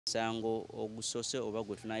Sango ogusose oba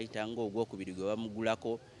gwe tunayita ng'ogwokubiri gwe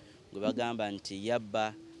bamugulako gwe bagamba nti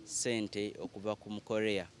yabba sente okuva ku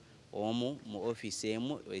Mukorea omu mu office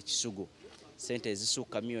emu ekisugu sente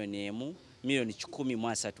ezisukka milioni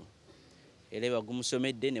 113 era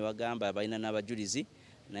bagumusomedde ne bagamba balina n'abajulizi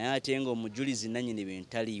naye ate ng'omujulizi nannyini bintu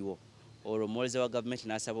taliiwo olwo omuwooleza wa gavumenti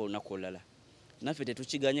n'asaba olunaku olulala naffe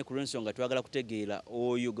tetukiganye ku lw'ensonga twagala kutegeera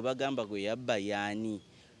oyo gwe bagamba gwe yabba yaani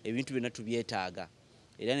ebintu byonna tubyetaaga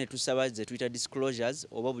era ne tusaba ze tuyita disclosures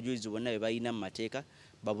oba obujulizi bwonna bwe balina mu mateeka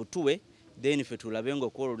babutuwe then ffe tulabe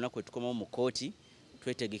ng'okuwa olunaku kwe tukomawo mu kooti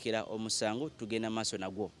twetegekera omusango tugenda maaso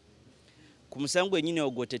nagwo ku musango ennyini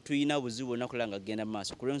ogwo tetuyina buzibu bwonna kulaba nga genda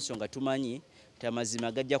maaso ku lw'ensonga tumanyi nti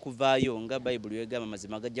amazima gajja kuvaayo nga bayibuli wegamba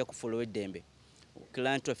amazima gajja kufuulawo eddembe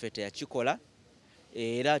kiranti waffe teyakikola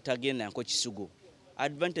era tagenda nko kisugu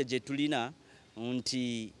advantage tulina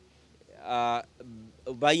nti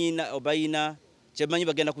bayina kyemanyi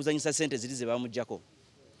bagenda kuzanyisa sente ziri ze bamuggyako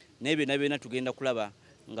naye byonna tugenda kulaba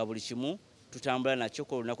nga buli kimu tutambula nakyo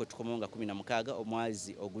ku lunaku tukomawo nga 16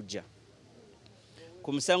 omwezi ogujja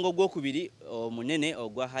ku musango ogwokubiri omunene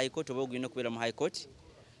ogwa high court oba ogulina okubeera mu high court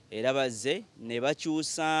era bazze ne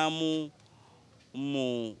bakyusaamu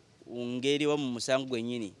mu ngeri wa mu musango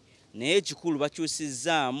gwennyini naye ekikulu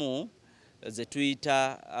bakyusizaamu ze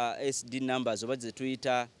tuyita SD numbers oba ze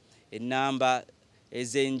tuyita ennamba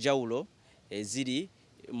ez'enjawulo eziri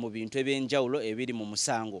mu bintu eby'enjawulo ebiri mu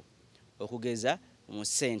musango okugeza mu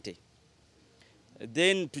ssente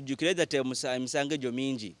then tujjukire that emisango egyo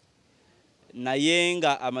mingi naye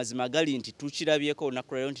nga amazima gali nti tukirabyeko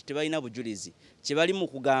olunaku lwaleero nti tebalina bujulizi kye bali mu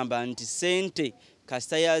kugamba nti ssente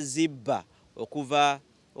kasita yazibba okuva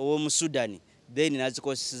ow'omu Sudani then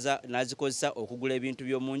nazikozesa okugula ebintu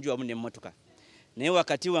by'omunju wamu n'emmotoka naye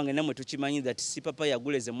wakati wange namwe tukimanyi that Sipapa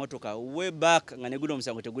yagula ezo emmotoka way back nga ne guno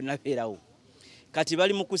omusango tegunnabeerawo kati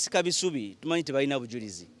bali mu kusika bisubi tumanyi tebalina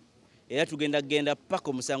bujulizi era tugenda paka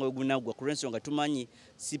omusango ogunaggwa ku lw'ensonga tumanyi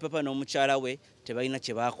Sipapa n'omukyala we tebalina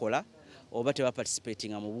kye baakola oba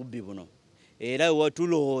tebaparticipatinga mu bubbi buno era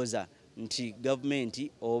watulowooza nti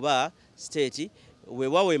gavumenti oba state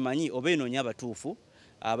weewa emanyi oba enoonya abatuufu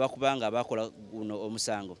abakubanga abakola guno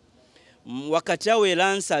omusango wakati awo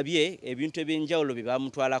era nsabye ebintu eby'enjawulo bye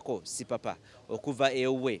bamutwalako Sipapa okuva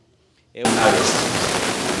ewuwe.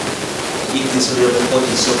 If this honorable court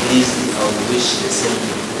is so pleased, I would wish the same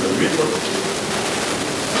report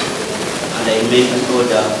and I make an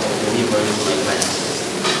order of delivery to my client.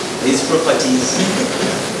 These properties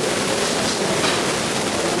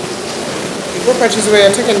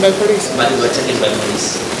were taken by police. But they were taken by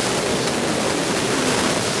police.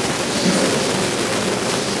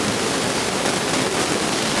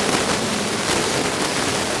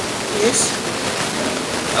 Yes.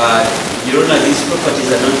 Your Honor, these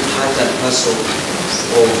properties are not part and parcel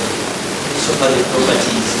of so far the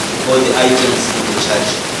properties or the items in the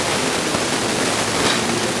charge.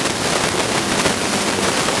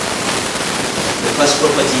 The first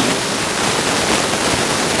property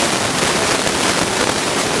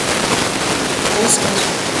is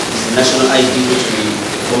the national ID which we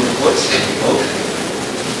informed the court of,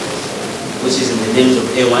 which is in the names of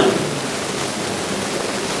A1.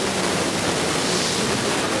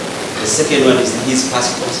 The second one is his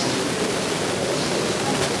passport.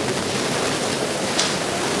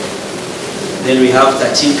 Then we have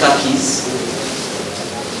 13 car keys.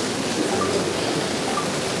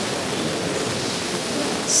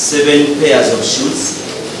 Seven pairs of shoes.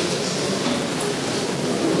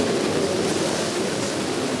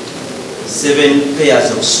 Seven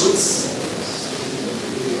pairs of suits.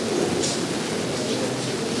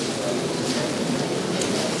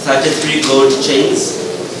 33 gold chains.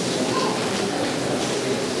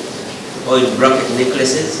 Oil bracket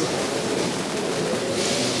necklaces,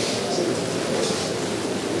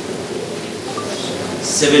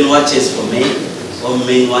 7 watches for men, all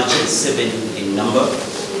main watches, 7 in number,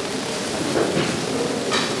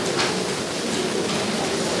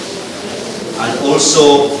 and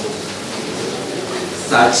also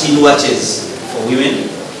 13 watches for women,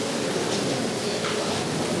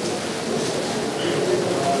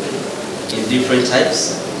 in different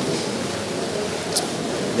types.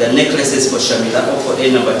 The necklaces for Shamila or for A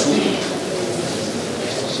number 2.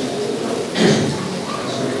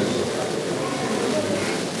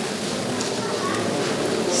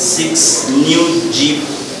 Six new Jeep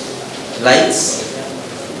lights.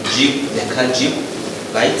 The car Jeep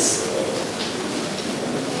lights.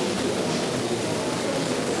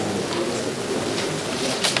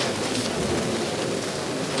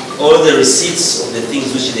 All the receipts of the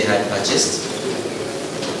things which they had purchased.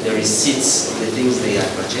 The receipts of the things they had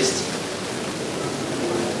purchased.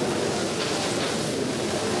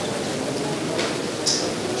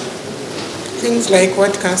 Things like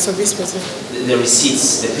what, Council? Be specific. The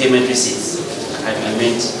receipts, the payment receipts. I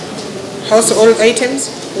meant Household items?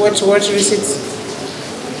 What receipts?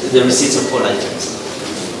 the receipts of all items.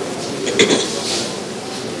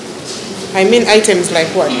 I mean items like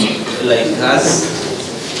what? Like cars,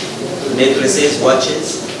 necklaces,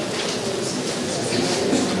 watches.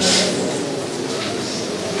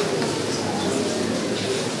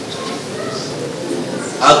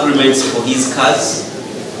 Agreements for his cars,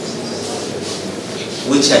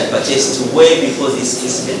 which had purchased way before this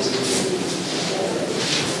incident.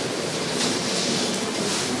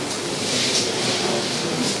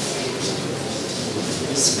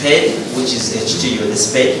 Spade, which is HTU, the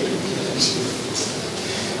spade.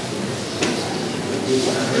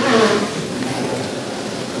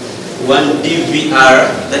 One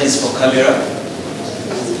DVR, that is for camera.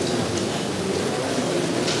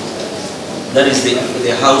 That is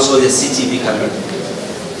the house or the CCTV camera.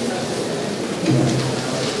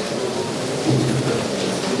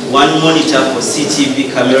 One monitor for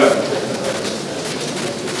CCTV camera.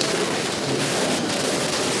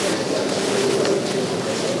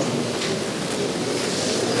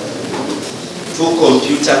 Two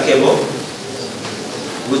computer cable,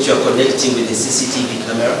 which you are connecting with the CCTV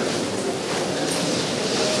camera.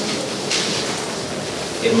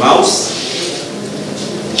 A mouse.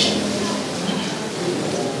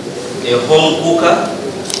 A home cooker,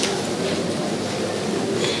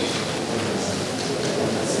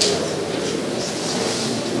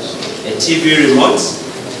 a TV remote,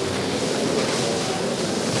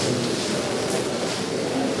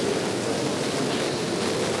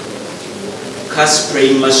 car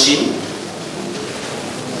spraying machine,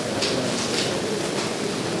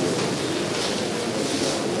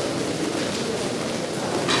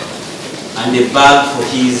 and a bag for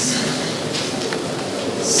his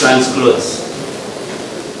son's clothes.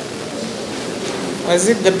 Was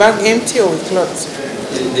it the bag empty or with clothes?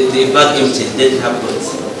 The bag empty, they didn't have clothes.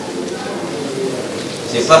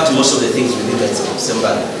 So in fact, most of the things within that same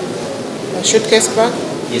bag. A suitcase bag?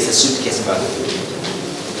 Yes, a suitcase bag.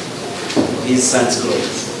 His son's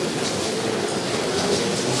clothes.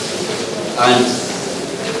 And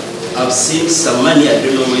I've seen some money, I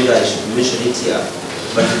don't know whether I should mention it here,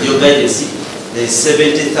 but with your guidance, there's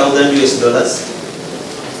 $70,000 US.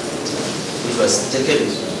 Was taken.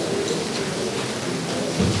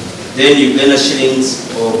 Then Uganda shillings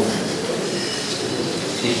of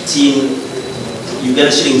 15,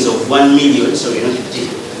 Uganda shillings of 1 million, sorry, not 15,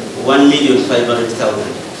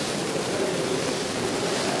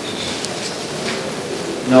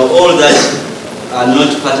 1,500,000. Now all that are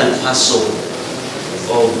not part and parcel of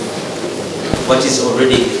what is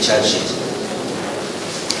already in the charge sheet.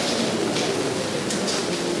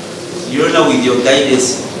 Your Honor, with your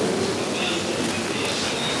guidance,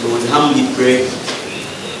 we would humbly pray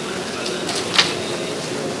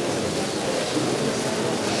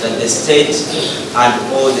that the state and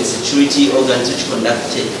all the security organs which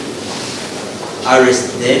conducted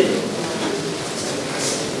arrest them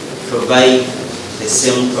provide the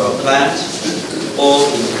same to our client or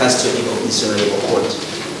in custody of this honorable court.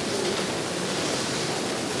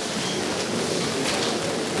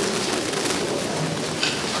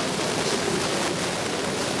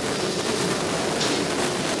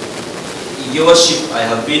 Your Worship, I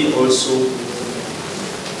have been also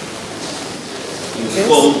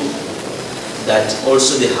informed that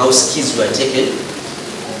also the house keys were taken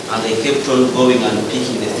and they kept on going and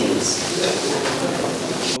picking the things.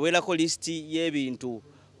 Welako listi y'ebintu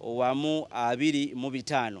wamu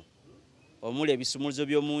 25 omuli ebisumuluzo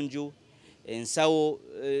by'omunju, ensawo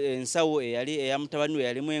eyali eyamutabani we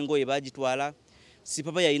yalimu engoye bagitwala.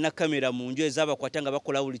 Sipapa yalina kamera mu nju ez'abakwata nga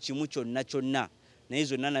bakola buli kimu kyonna. Naye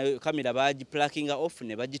zonna nayo kamera bagi plucking off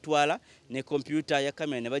ne bagitwala, ne computer ya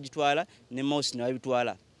kamera ne bagitwala, ne mouse ne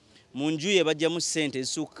babitwala. Mu nju ye bajjamu ssente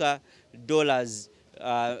ezisuka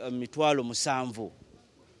 $7,000.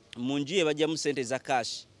 Mu nju ye bajjamu ssente za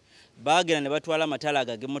cash. Baagenda ne batwala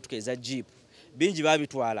amatalaga g'emmotoka eza jeep. Bingi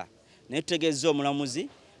babitwala. Naye tutegeezza omulamuzi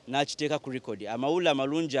n'akiteeka ku record. Amawulire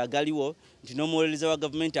amalungi agaliwo nti n'omuwolereza wa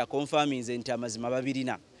gavumenti akonfaminze nti amazima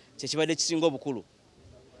babirina. Kye kibadde kisinga obukulu.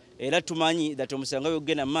 Era tumanyi that omusango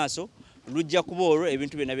gw'ogenda mu maaso lujja kuba olwo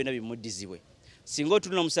ebintu byonna bimuddizibwe. Singa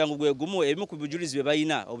otulina omusango gwe gumu, ebimu ku bujulizi bye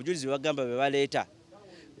balina, obujulizi bwe bagamba bye baleeta,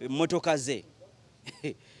 emmotoka ze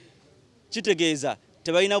kitegeeza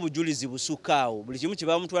tebalina bujulizi busukaawo. Buli kimu kye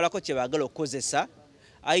bamutwalako kye baagala okukozesa,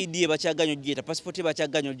 ID bakyaganya ogireeta, passport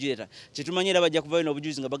bakyaganya ogireeta. Kye tumanyi era bajja kuvayo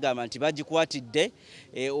n'obujulizi nga bagamba nti bagikwatidde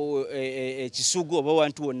ekisugu oba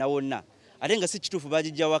wantu wonna wonna. Ate nga si kituufu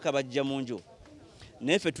bagijja waka bajja mu nju.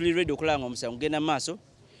 Nefe tuli ready okulanga omusango genda maaso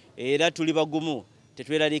era tuli bagumu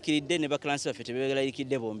tetweraliikiridde ne bakiransi baffe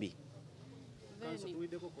tebeeraliikidde bombi.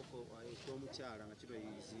 Tuwiddeko koko ekyomukyala nga kiro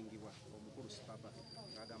ezingibwa omukulu Sipapa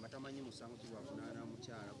ng'agamba tamanyi musango ki gwavunaana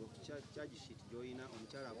mukyala charge sheet gy'olina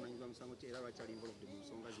omukyala avunanyizibwa musango ki era lwakyali involved mu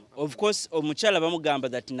nsonga zino. Of course omukyala bamugamba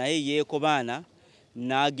that naye yeekobaana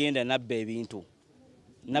n'agenda nabba ebintu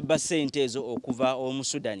nabba ssente ezo okuva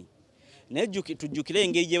Omusudani. Naye tujjukire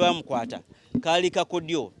engeri gye baamukwata kaali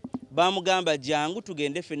kakodyo baamugamba jangu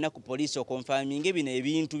tugende ffenna ku poliisi okonfaminga bino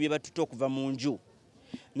ebintu bye batutte okuva mu nju.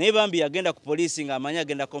 Naye bambi yagenda ku poliisi ng'amanyi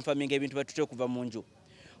agenda konfaminga ebintu batutte okuva mu nju.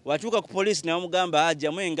 Watuuka ku poliisi ne bamugamba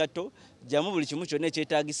ajjamu engatto jjamu buli kimu kyonna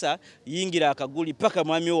ekyetaagisa yingira akaguli paka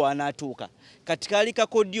mwami we wanaatuuka. Kati kaali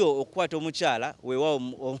kakodyo okukwata omukyala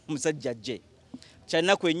weewaawo omusajja ajje.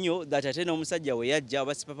 Kyannaku ennyo that ate n'omusajja we yajja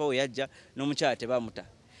oba Sipapa we yajja n'omukyala tebaamuta.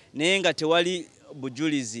 Naye nga tewali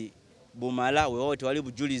bujulizi bumala weewaawo tewali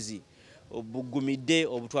bujulizi bugumidde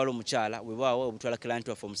obutwala omukyala weewaawo obutwala client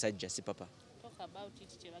waffe omusajja Sipapa.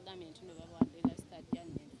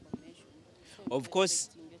 Of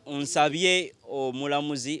course nsabye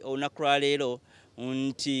omulamuzi olunaku lwa leero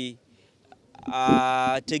nti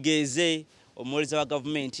ategeeze omuweereza wa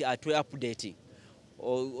gavumenti atwe update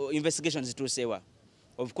investigations zituusewa.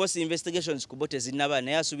 Of course investigations kubo tezinnaba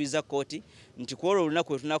naye asuubiza kooti nti ku olwo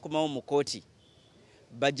olunaku tunakomawo mu kooti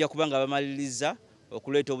bajja kuba nga bamaliriza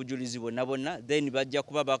okuleeta obujulizi bonna then bajja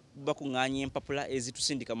kuba bakuŋŋaanya empapula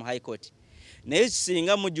ezitusindika mu high court. Naye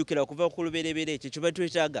singa mujjukira okuva ku lubereberye ekyo kye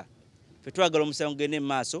twetaaga ffe twagala omusango gugende mu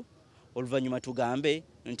maaso oluvannyuma tugambe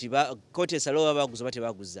nti kooti esalawo baba baguza oba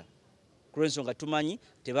tebaaguza. Ku lw'ensonga tumanyi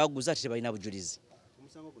tebaaguza ate tebalina bujulizi.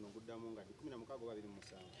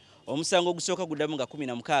 Omusango ogusooka guddamu nga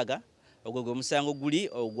 16 ogwo gwe musango guli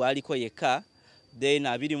ogwaliko yekka then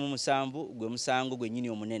 27 gwe musango gwennyini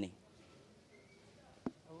omunene.